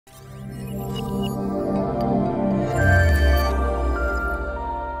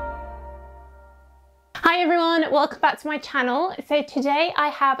welcome back to my channel. So today I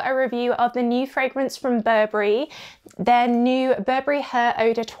have a review of the new fragrance from Burberry, their new Burberry Her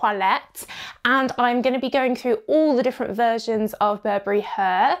Eau de Toilette, and I'm going to be going through all the different versions of Burberry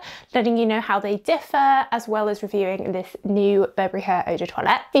Her, letting you know how they differ, as well as reviewing this new Burberry Her Eau de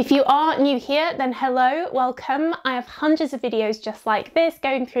Toilette. If you are new here, then hello, welcome. I have hundreds of videos just like this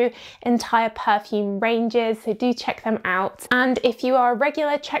going through entire perfume ranges, so do check them out. And if you are a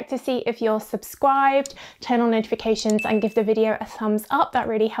regular, check to see if you're subscribed, turn on notifications and give the video a thumbs up. That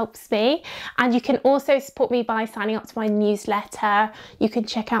really helps me. And you can also support me by signing up to my newsletter. You can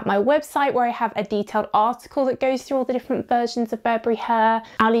check out my website where I have a detailed article that goes through all the different versions of Burberry Her.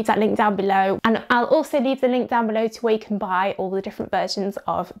 I'll leave that link down below, and I'll also leave the link down below to where you can buy all the different versions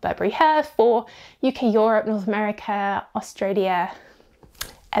of Burberry Her for UK, Europe, North America, Australia,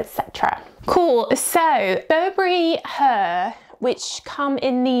 etc. Cool. So Burberry Her, which come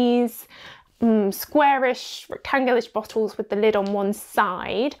in these squarish, rectangular-ish bottles with the lid on one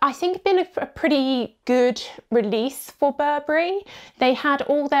side, I think been a pretty good release for Burberry. They had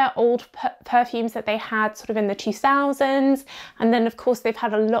all their old perfumes that they had sort of in the 2000s, and then of course they've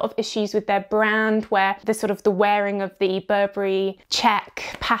had a lot of issues with their brand where the sort of the wearing of the Burberry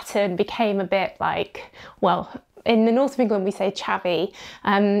check pattern became a bit like, well, in the north of England we say chavvy.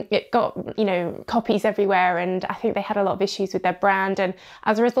 It got, you know, copies everywhere, and I think they had a lot of issues with their brand, and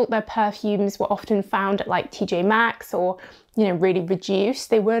as a result their perfumes were often found at like TJ Maxx or, you know, really reduced.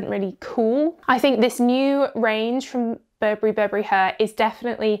 They weren't really cool. I think this new range from Burberry Her is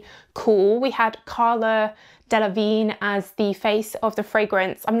definitely cool. We had Carla Delevingne as the face of the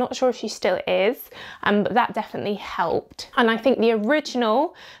fragrance. I'm not sure if she still is, but that definitely helped. And I think the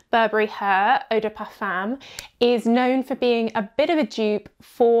original Burberry Her Eau de Parfum is known for being a bit of a dupe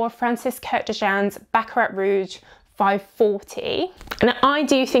for Francis Kurkdjian's Baccarat Rouge 540, and I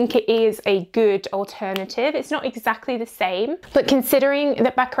do think it is a good alternative. It's not exactly the same, but considering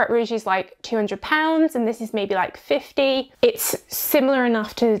that Baccarat Rouge is like £200 and this is maybe like 50, it's similar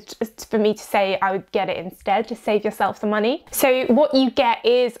enough for me to say I would get it instead to save yourself the money. So what you get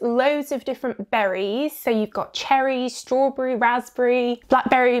is loads of different berries. So you've got cherry, strawberry, raspberry,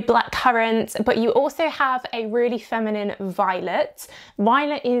 blackberry, blackcurrant, but you also have a really feminine violet.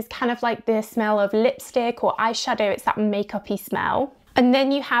 Violet is kind of like the smell of lipstick or eyeshadow. It's that makeup-y smell. And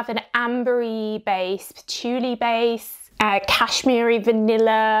then you have an ambery base, patchouli base, cashmere,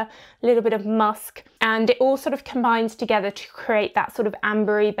 vanilla, a little bit of musk, and it all sort of combines together to create that sort of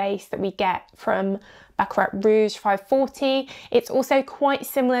ambery base that we get from Baccarat Rouge 540. It's also quite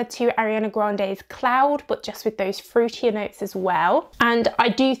similar to Ariana Grande's Cloud, but just with those fruitier notes as well. And I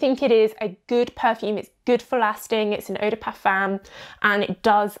do think it is a good perfume. It's good for lasting. It's an eau de parfum and it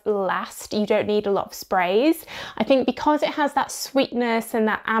does last. You don't need a lot of sprays. I think because it has that sweetness and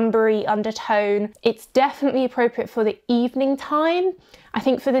that ambery undertone, it's definitely appropriate for the evening time. I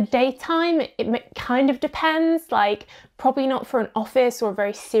think for the daytime, it kind of depends, like probably not for an office or a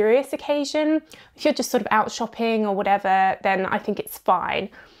very serious occasion. If you're just sort of out shopping or whatever, then I think it's fine.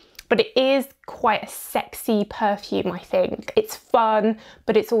 But it is quite a sexy perfume, I think. It's fun,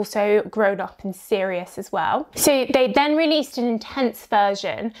 but it's also grown up and serious as well. So they then released an intense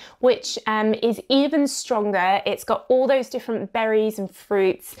version, which is even stronger. It's got all those different berries and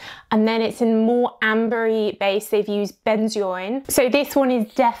fruits, and then it's in more ambery base. They've used benzoin. So this one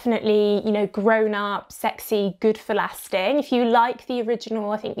is definitely, you know, grown up, sexy, good for lasting. If you like the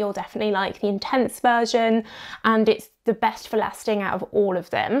original, I think you'll definitely like the intense version, and it's the best for lasting out of all of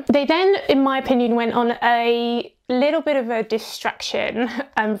them. They then, in my opinion, went on a little bit of a distraction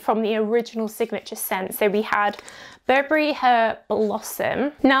from the original signature scent. So we had Burberry Her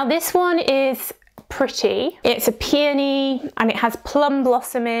Blossom. Now this one is pretty. It's a peony and it has plum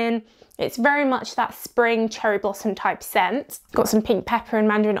blossom in. It's very much that spring cherry blossom type scent. Got some pink pepper and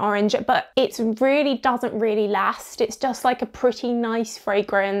mandarin orange, but it really doesn't really last. It's just like a pretty nice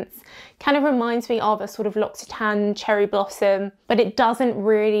fragrance. Kind of reminds me of a sort of L'Occitane cherry blossom, but it doesn't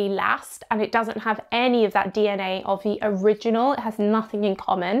really last, and it doesn't have any of that DNA of the original. It has nothing in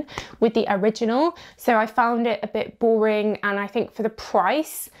common with the original. So I found it a bit boring, and I think for the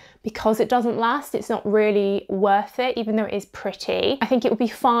price, because it doesn't last, it's not really worth it, even though it is pretty. I think it would be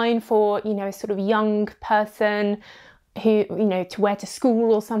fine for, you know, a sort of young person who, you know, to wear to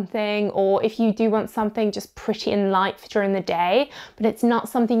school or something, or if you do want something just pretty and light for during the day, but it's not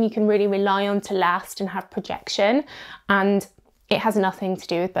something you can really rely on to last and have projection. And it has nothing to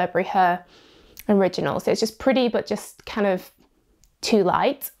do with Burberry Her original. So it's just pretty, but just kind of too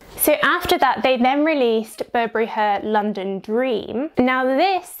light. So after that, they then released Burberry Her London Dream. Now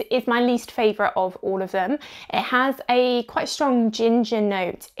this is my least favourite of all of them. It has a quite strong ginger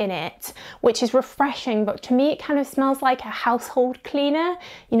note in it, which is refreshing, but to me it kind of smells like a household cleaner.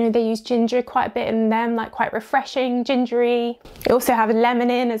 You know, they use ginger quite a bit in them, like quite refreshing, gingery. They also have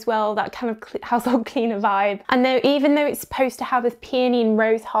lemon in as well, that kind of household cleaner vibe. And even though it's supposed to have this peony and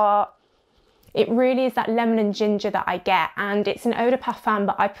rose heart, it really is that lemon and ginger that I get, and it's an eau de parfum,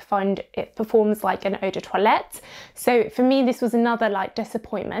 but I find it performs like an eau de toilette. So for me, this was another like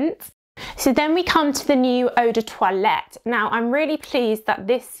disappointment. So then we come to the new eau de toilette. Now I'm really pleased that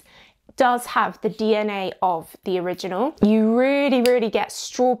this does have the DNA of the original. You really get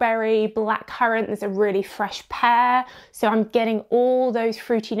strawberry, blackcurrant, there's a really fresh pear. So I'm getting all those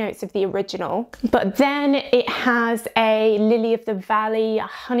fruity notes of the original. But then it has a lily of the valley, a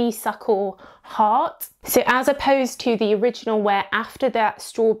honeysuckle heart. So as opposed to the original where after that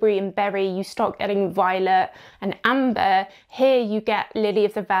strawberry and berry you start getting violet and amber, here you get lily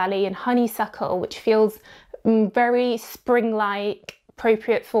of the valley and honeysuckle, which feels very spring-like,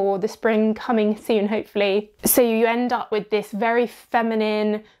 appropriate for the spring coming soon, hopefully. So you end up with this very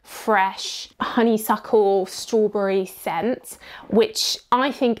feminine, fresh honeysuckle strawberry scent, which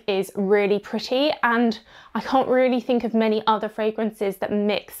I think is really pretty, and I can't really think of many other fragrances that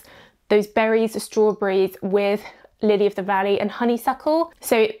mix those berries, the strawberries with lily of the valley and honeysuckle.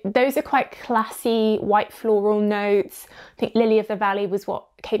 So those are quite classy white floral notes. I think lily of the valley was what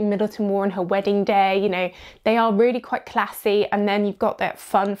Kate Middleton wore on her wedding day. You know, they are really quite classy, and then you've got that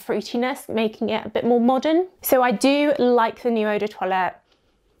fun fruitiness making it a bit more modern. So I do like the new eau de toilette.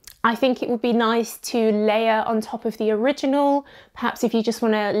 I think it would be nice to layer on top of the original, perhaps if you just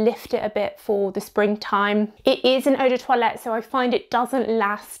want to lift it a bit for the springtime. It is an eau de toilette, so I find it doesn't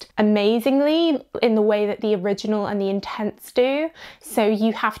last amazingly in the way that the original and the Intense do. So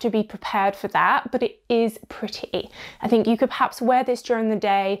you have to be prepared for that, but it is pretty. I think you could perhaps wear this during the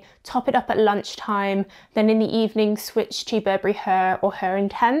day, top it up at lunchtime, then in the evening switch to Burberry Her or Her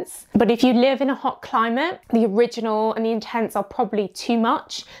Intense. But if you live in a hot climate, the original and the Intense are probably too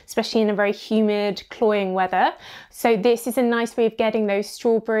much, especially in a very humid, cloying weather. So this is a nice way of getting those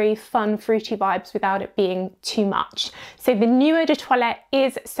strawberry, fun, fruity vibes without it being too much. So the new eau de toilette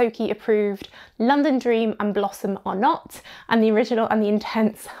is Soki approved. London Dream and Blossom are not, and the original and the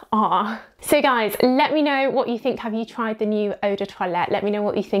Intense are. So guys, let me know what you think. Have you tried the new eau de toilette? Let me know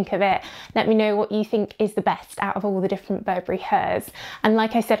what you think of it. Let me know what you think is the best out of all the different Burberry Hers. And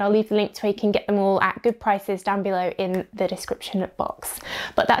like I said, I'll leave the link to where you can get them all at good prices down below in the description box.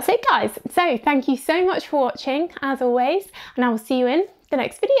 But that's it guys. So thank you so much for watching as always, and I will see you in the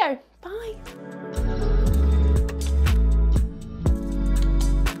next video. Bye.